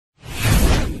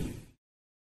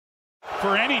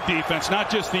for any defense, not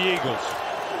just the Eagles.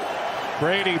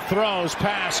 Brady throws,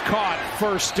 pass caught,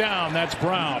 first down. That's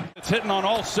Brown. It's hitting on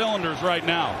all cylinders right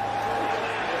now.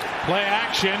 Play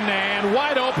action, and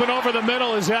wide open over the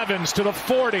middle is Evans to the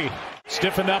 40.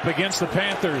 Stiffened up against the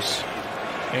Panthers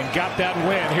and got that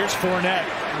win. Here's Fournette,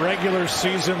 regular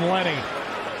season Lenny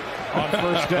on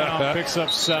first down, picks up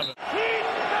 7.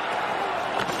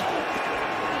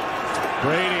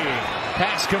 Brady,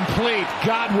 pass complete,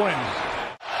 Godwin.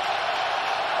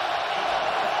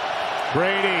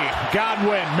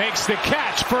 Godwin makes the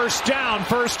catch, first down,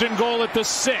 first and goal at the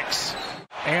 6.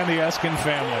 And the Eskin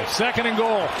family, 2nd and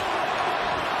goal.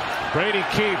 Brady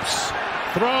keeps,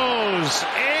 throws,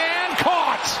 and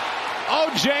caught.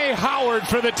 O.J. Howard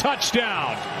for the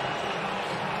touchdown.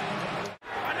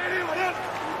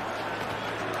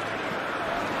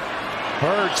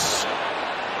 Hurts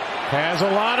has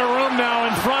a lot of room now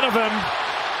in front of him.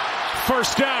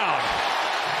 First down.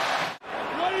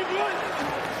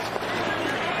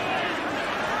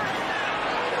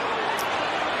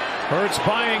 Hurts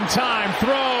buying time,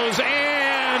 throws,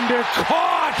 and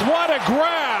caught. What a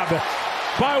grab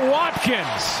by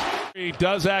Watkins. He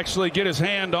does actually get his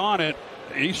hand on it.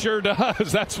 He sure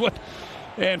does. That's what.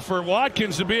 And for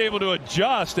Watkins to be able to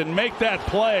adjust and make that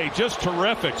play, just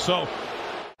terrific. So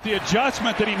the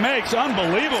adjustment that he makes,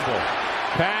 unbelievable.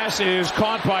 Pass is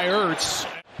caught by Ertz.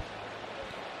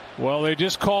 Well, they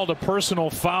just called a personal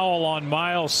foul on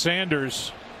Miles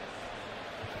Sanders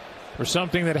for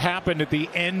something that happened at the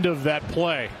end of that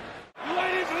play.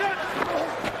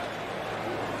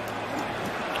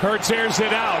 Hurts airs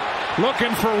it out,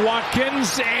 looking for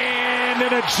Watkins, and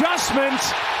an adjustment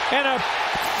and a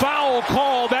foul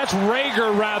call. That's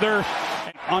Rager, rather.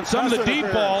 On some of the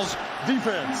deep balls.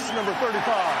 Defense, number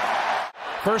 35.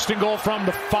 First and goal from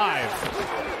the 5.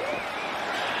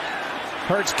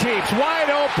 Hurts keeps, wide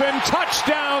open,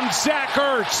 touchdown, Zach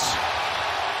Ertz.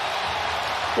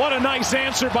 What a nice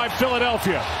answer by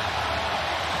Philadelphia.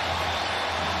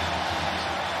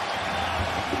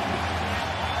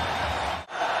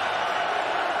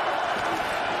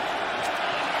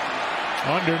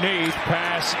 Underneath,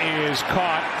 pass is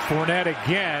caught. Fournette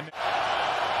again.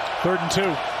 3rd and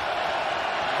 2.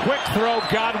 Quick throw,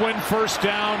 Godwin, first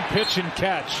down, pitch and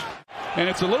catch. And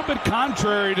it's a little bit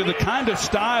contrary to the kind of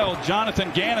style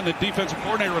Jonathan Gannon, the defensive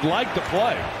coordinator, would like to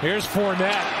play. Here's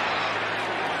Fournette.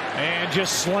 And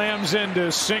just slams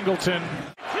into Singleton.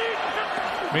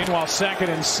 Meanwhile, 2nd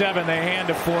and 7, they hand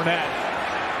to Fournette.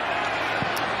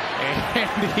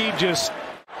 And he just,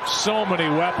 so many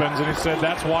weapons. And he said,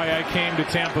 that's why I came to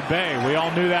Tampa Bay. We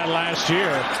all knew that last year.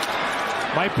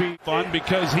 Might be fun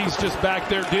because he's just back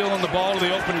there dealing the ball to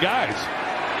the open guys.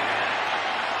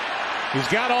 He's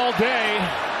got all day.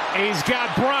 He's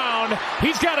got Brown.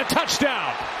 He's got a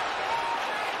touchdown.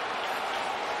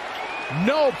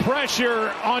 No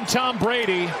pressure on Tom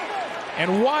Brady.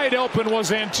 And wide open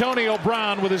was Antonio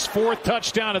Brown with his 4th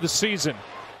touchdown of the season.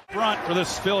 Front for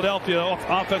this Philadelphia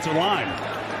offensive line.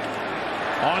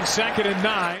 On 2nd and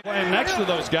 9. Playing next to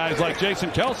those guys like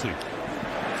Jason Kelsey.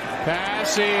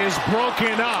 Pass is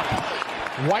broken up.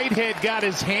 Whitehead got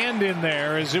his hand in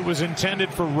there as it was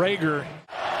intended for Rager.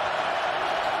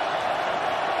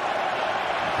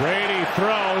 Brady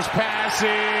throws, pass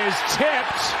is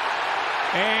tipped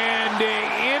and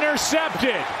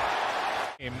intercepted.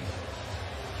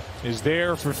 Is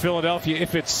there for Philadelphia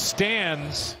if it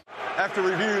stands. After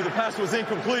review, the pass was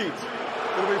incomplete.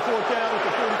 It'll be 4th down at the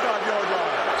 45-yard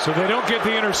line. So they don't get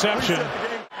the interception.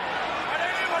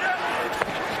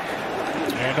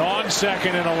 And on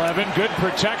 2nd and 11, good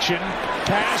protection.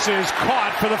 Pass is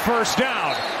caught for the first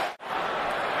down.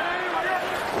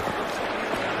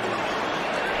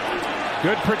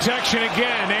 Good protection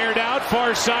again. Aired out,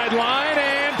 far sideline,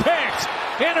 and picked.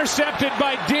 Intercepted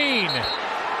by Dean.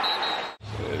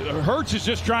 Hurts is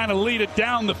just trying to lead it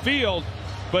down the field,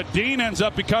 but Dean ends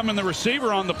up becoming the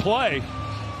receiver on the play.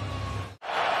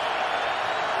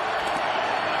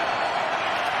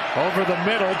 Over the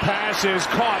middle, pass is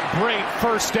caught. Great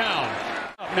first down.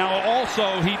 Now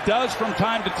also, he does from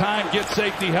time to time get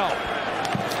safety help.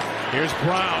 Here's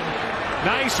Brown.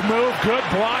 Nice move, good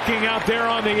blocking out there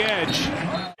on the edge.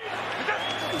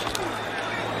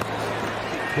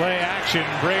 Play action,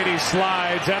 Brady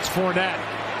slides, that's Fournette.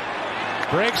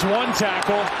 Breaks 1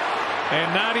 tackle,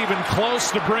 and not even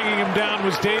close to bringing him down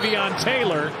was Davion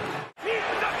Taylor.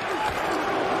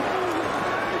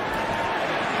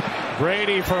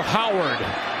 Brady for Howard.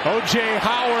 O.J.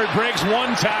 Howard breaks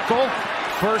 1 tackle.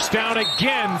 First down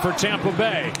again for Tampa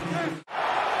Bay.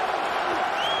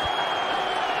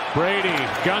 Brady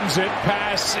guns it.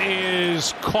 Pass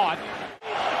is caught.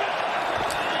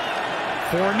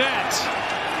 Fournette.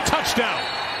 touchdown.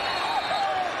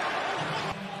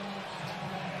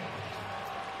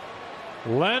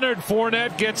 Leonard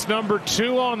Fournette gets number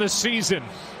 2 on the season.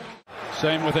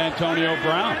 Same with Antonio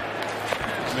Brown.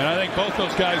 I mean, I think both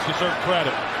those guys deserve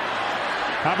credit.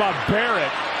 How about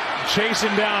Barrett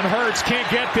chasing down Hurts? Can't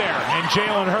get there. And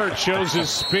Jalen Hurts shows his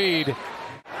speed.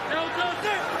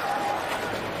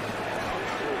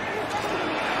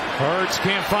 Hurts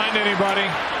can't find anybody.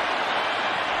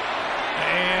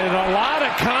 And a lot of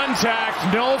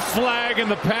contact. No flag, and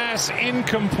the pass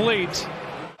incomplete.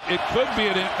 It could be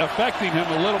affecting him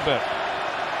a little bit.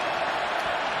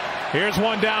 Here's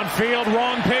one downfield.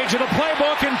 Wrong page of the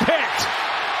playbook and picked.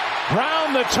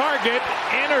 Brown the target.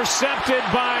 Intercepted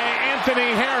by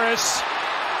Anthony Harris.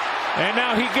 And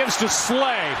now he gives to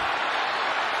Slay.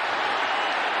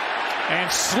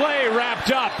 And Slay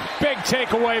wrapped up. Big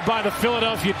takeaway by the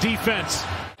Philadelphia defense.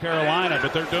 Carolina,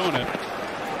 but they're doing it.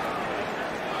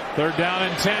 3rd down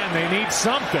and 10. They need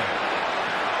something.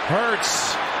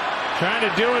 Hurts trying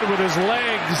to do it with his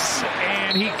legs,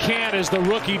 and he can't as the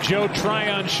rookie Joe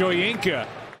Tryon-Shoyinka.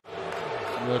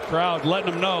 The crowd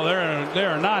letting them know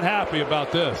they're not happy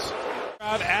about this.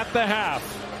 Crowd at the half.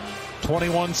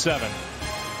 21-7.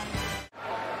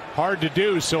 Hard to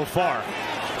do so far.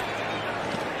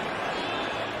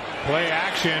 Play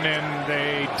action, and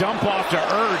they dump off to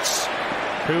Ertz,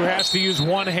 who has to use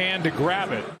one hand to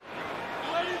grab it.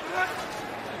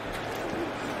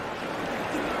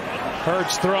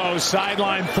 Hurts throws,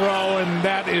 sideline throw, and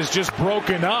that is just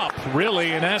broken up,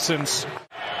 really, in essence.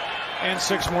 And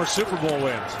 6 more Super Bowl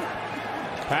wins.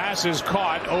 Pass is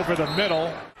caught over the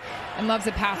middle. And loves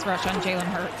a pass rush on Jalen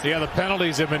Hurts. Yeah, the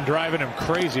penalties have been driving him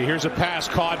crazy. Here's a pass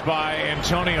caught by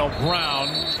Antonio Brown.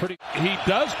 He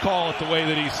does call it the way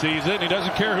that he sees it. He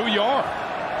doesn't care who you are.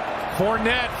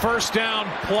 Fournette, 1st down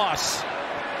plus.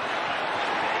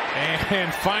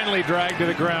 And finally dragged to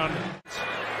the ground.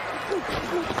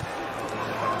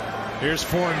 Here's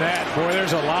Fournette. Boy,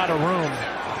 there's a lot of room.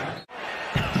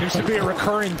 Seems to be a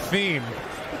recurring theme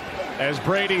as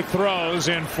Brady throws,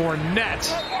 and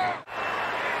Fournette.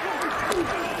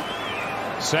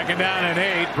 2nd down and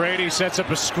 8. Brady sets up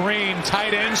a screen,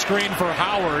 tight end screen for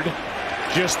Howard.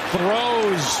 Just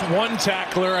throws one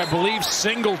tackler, I believe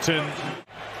Singleton.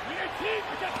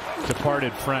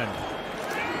 Departed friend.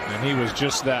 And he was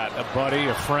just that, a buddy,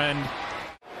 a friend.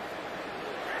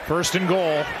 1st and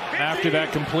goal after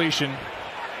that completion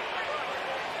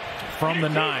from the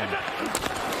 9.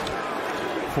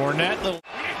 Fournette.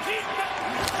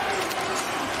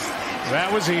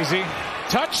 That was easy.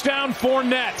 Touchdown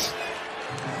Fournette.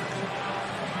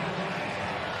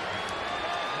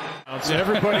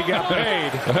 Everybody got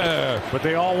paid, but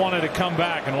they all wanted to come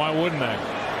back, and why wouldn't they?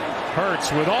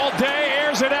 Hurts with all day,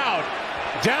 airs it out.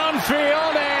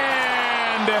 Downfield,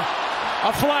 and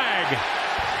a flag.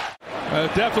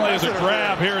 Definitely is a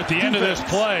grab here at the end of this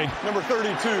play. Number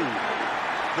 32.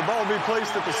 The ball will be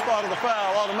placed at the spot of the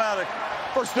foul. Automatic.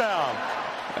 1st down.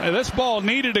 This ball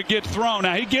needed to get thrown.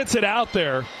 Now he gets it out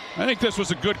there. I think this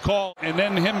was a good call. And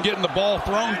then him getting the ball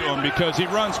thrown to him because he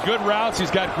runs good routes. He's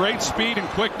got great speed and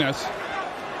quickness.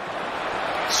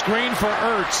 Screen for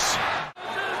Ertz.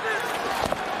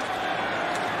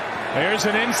 There's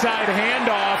an inside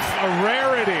handoff, a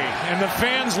rarity, and the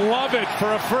fans love it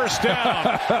for a 1st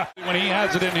down. When he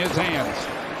has it in his hands.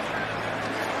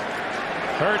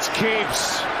 Hurts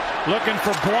keeps looking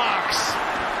for blocks.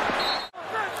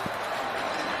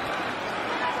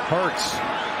 Hurts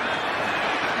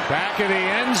back of the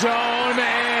end zone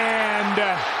and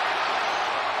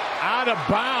out of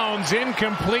bounds,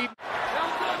 incomplete.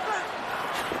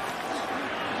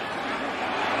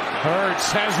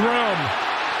 Hurts has room,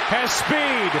 has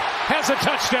speed, has a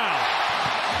touchdown.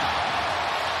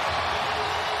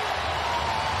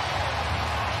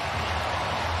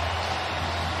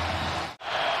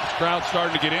 This crowd's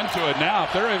starting to get into it now.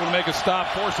 If they're able to make a stop,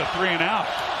 force a 3 and out,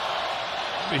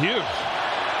 it'd be huge.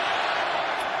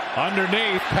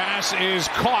 Underneath, pass is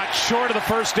caught. Short of the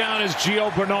 1st down is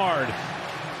Gio Bernard.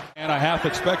 And I half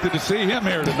expected to see him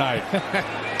here tonight.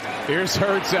 Here's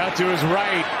Hurts out to his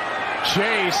right.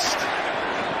 Chased.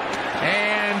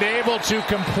 And able to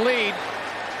complete.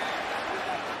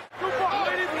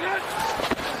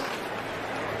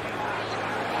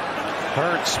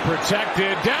 Hurts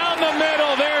protected. Down the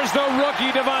middle. There's the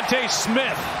rookie Devontae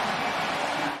Smith.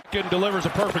 And delivers a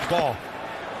perfect ball.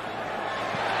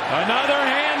 Another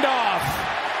handoff.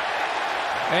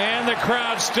 And the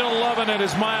crowd still loving it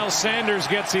as Miles Sanders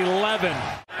gets 11.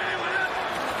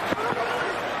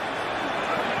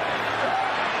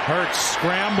 Hurts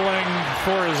scrambling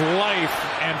for his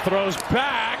life and throws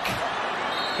back.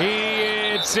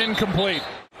 It's incomplete.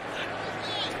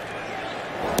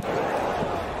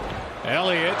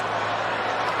 Elliott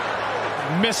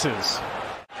misses.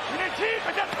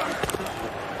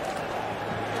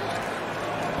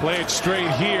 Play it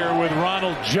straight here with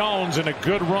Ronald Jones and a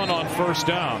good run on first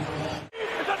down.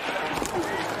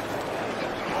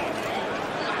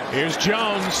 Here's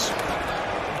Jones.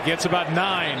 Gets about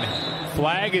 9.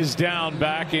 Flag is down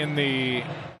back in the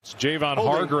Javon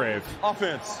Hargrave.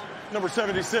 Offense, number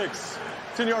 76.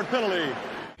 10-yard penalty.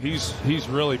 He's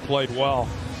really played well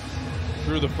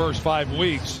through the first 5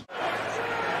 weeks.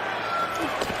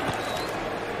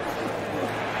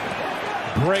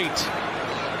 Great.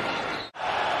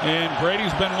 And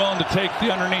Brady's been willing to take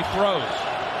the underneath throws.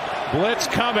 Blitz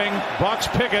coming. Bucks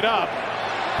pick it up.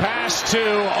 Pass to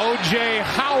O.J.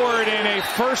 Howard, and a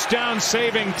first down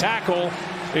saving tackle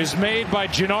is made by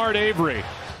Jannard Avery.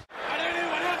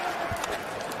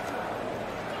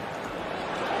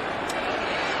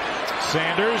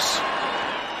 Sanders.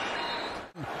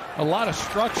 A lot of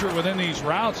structure within these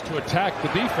routes to attack the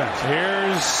defense.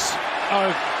 Here's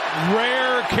a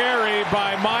rare carry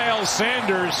by Miles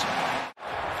Sanders.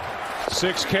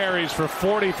 6 carries for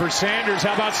 40 for Sanders.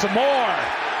 How about some more?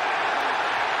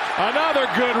 Another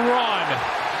good run.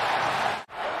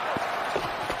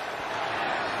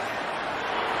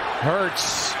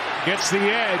 Hurts gets the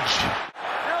edge.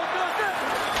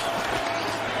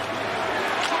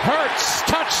 Hurts,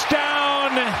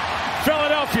 touchdown,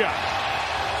 Philadelphia.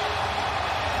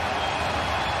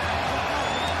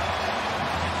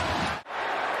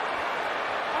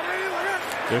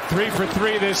 They're 3 for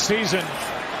 3 this season.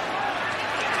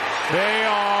 They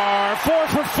are 4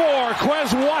 for 4.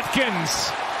 Quez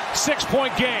Watkins,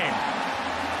 6-point game.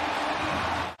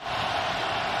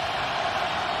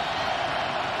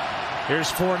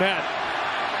 Here's Fournette.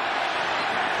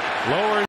 Lowers.